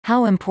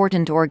How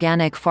important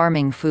organic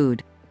farming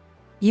food.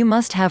 You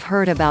must have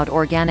heard about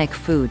organic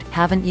food,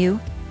 haven't you?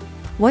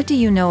 What do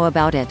you know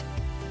about it?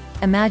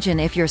 Imagine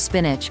if your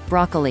spinach,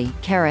 broccoli,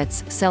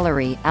 carrots,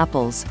 celery,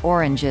 apples,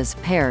 oranges,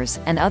 pears,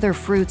 and other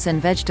fruits and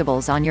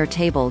vegetables on your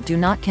table do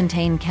not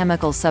contain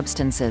chemical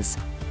substances.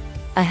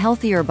 A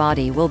healthier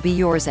body will be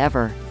yours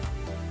ever.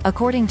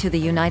 According to the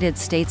United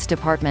States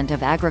Department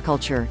of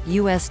Agriculture,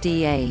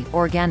 USDA,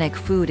 organic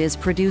food is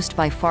produced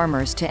by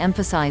farmers to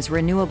emphasize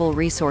renewable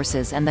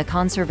resources and the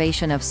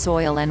conservation of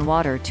soil and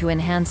water to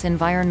enhance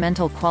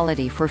environmental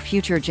quality for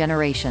future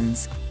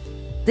generations.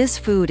 This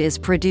food is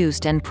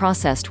produced and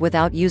processed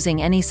without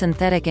using any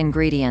synthetic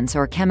ingredients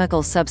or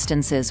chemical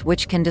substances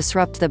which can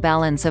disrupt the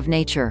balance of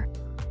nature.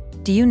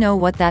 Do you know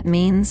what that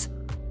means?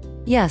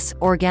 Yes,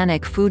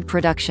 organic food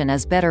production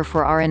is better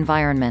for our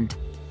environment.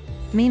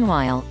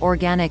 Meanwhile,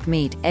 organic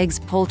meat, eggs,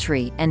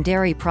 poultry, and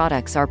dairy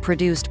products are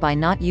produced by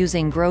not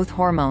using growth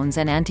hormones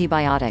and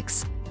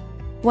antibiotics.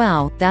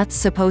 Wow, that's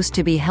supposed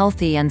to be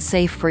healthy and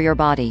safe for your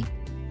body.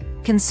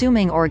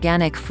 Consuming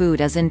organic food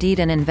is indeed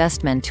an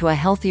investment to a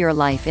healthier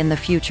life in the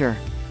future.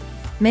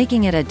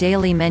 Making it a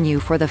daily menu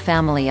for the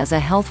family is a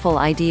healthful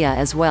idea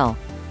as well.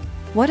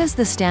 What is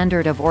the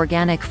standard of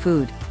organic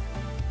food?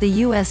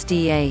 The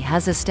USDA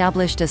has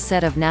established a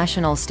set of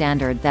national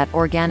standards that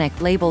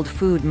organic labeled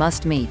food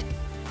must meet.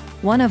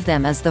 One of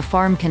them is the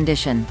farm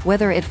condition,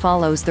 whether it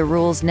follows the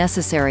rules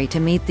necessary to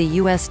meet the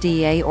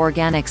USDA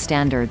organic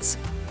standards.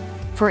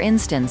 For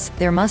instance,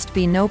 there must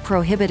be no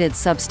prohibited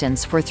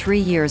substance for 3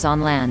 years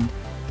on land.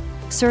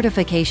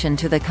 Certification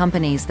to the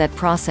companies that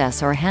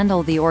process or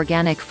handle the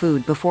organic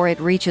food before it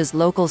reaches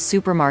local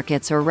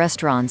supermarkets or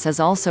restaurants is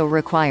also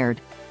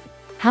required.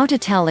 How to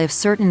tell if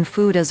certain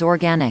food is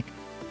organic?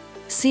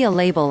 See a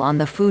label on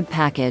the food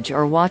package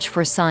or watch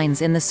for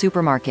signs in the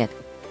supermarket.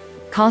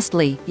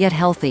 Costly, yet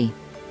healthy.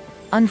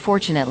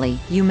 Unfortunately,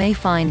 you may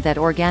find that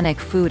organic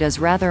food is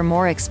rather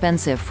more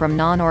expensive from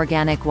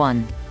non-organic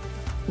one.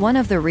 One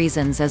of the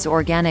reasons is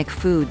organic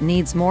food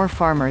needs more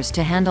farmers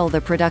to handle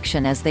the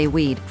production as they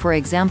weed, for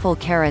example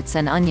carrots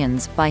and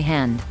onions, by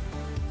hand.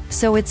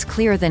 So it's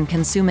clear that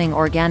consuming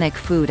organic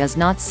food is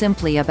not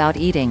simply about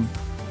eating.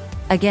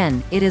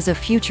 Again, it is a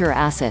future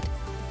asset.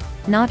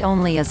 Not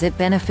only is it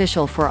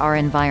beneficial for our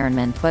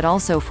environment but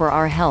also for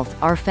our health,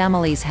 our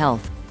family's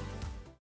health.